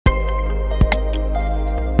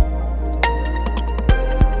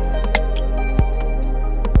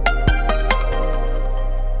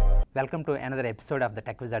Welcome to another episode of the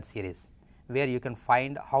Tech Wizard series, where you can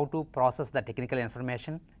find how to process the technical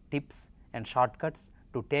information, tips and shortcuts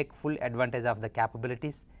to take full advantage of the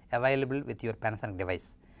capabilities available with your Panasonic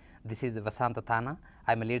device. This is Vasanta Thana.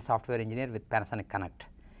 I am a lead software engineer with Panasonic Connect.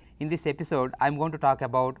 In this episode, I am going to talk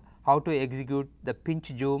about how to execute the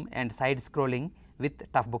pinch zoom and side scrolling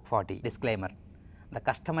with TOUGHBOOK 40. Disclaimer: the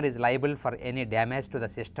customer is liable for any damage to the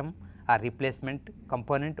system or replacement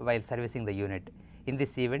component while servicing the unit. In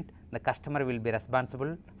this event, the customer will be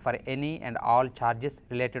responsible for any and all charges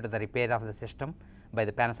related to the repair of the system by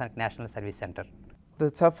the Panasonic National Service Center.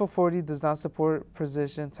 The TOUGHBOOK 40 does not support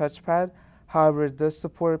precision touchpad, however it does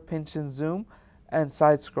support pinch and zoom and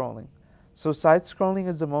side scrolling. So side scrolling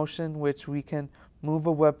is a motion which we can move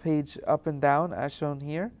a web page up and down as shown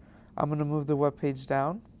here. I'm going to move the web page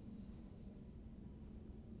down.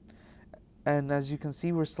 And as you can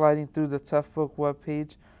see, we're sliding through the TOUGHBOOK web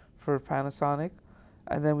page for Panasonic.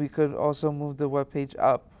 And then we could also move the web page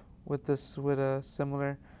up with a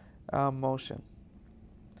similar motion.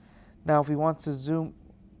 Now if we want to zoom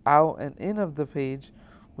out and in of the page,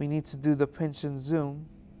 we need to do the pinch and zoom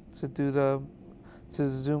to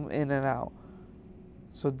zoom in and out.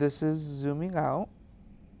 So this is zooming out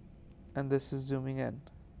and this is zooming in.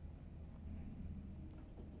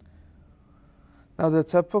 Now the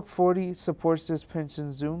TOUGHBOOK 40 supports this pinch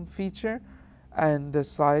and zoom feature and the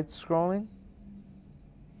slide scrolling.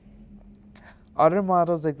 Other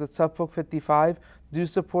models like the TOUGHBOOK 55 do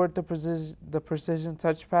support the precision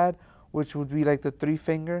touchpad, which would be like the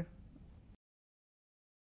 3-finger.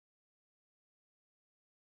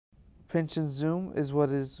 Pinch and zoom is what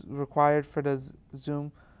is required for the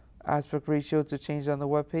zoom aspect ratio to change on the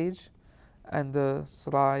web page, and the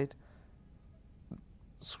slide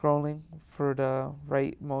scrolling for the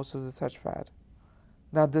rightmost of the touchpad.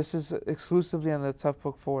 Now this is exclusively on the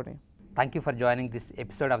TOUGHBOOK 40. Thank you for joining this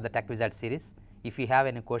episode of the Tech Wizard series. If you have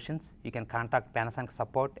any questions, you can contact Panasonic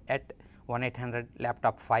support at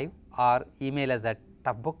 1-800-LAPTOP5 or email us at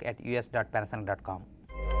toughbook@us.panasonic.com.